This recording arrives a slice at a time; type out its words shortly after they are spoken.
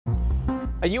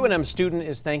A UNM student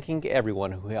is thanking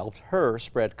everyone who helped her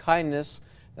spread kindness.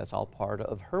 That's all part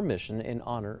of her mission in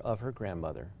honor of her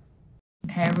grandmother.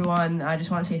 Hey everyone, I just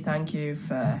want to say thank you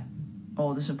for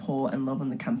all the support and love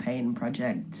on the campaign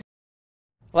project.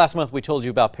 Last month we told you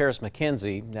about Paris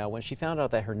McKenzie. Now, when she found out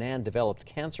that her nan developed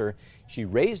cancer, she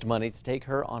raised money to take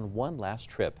her on one last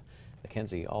trip.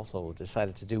 McKenzie also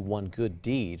decided to do one good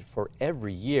deed for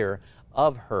every year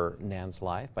of her nan's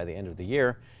life by the end of the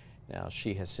year. Now,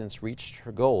 she has since reached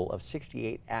her goal of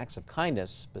 68 acts of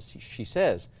kindness, but she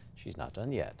says she's not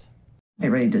done yet. It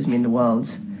really does mean the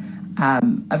world.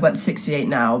 I've got 68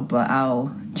 now, but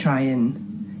I'll try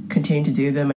and continue to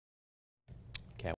do them.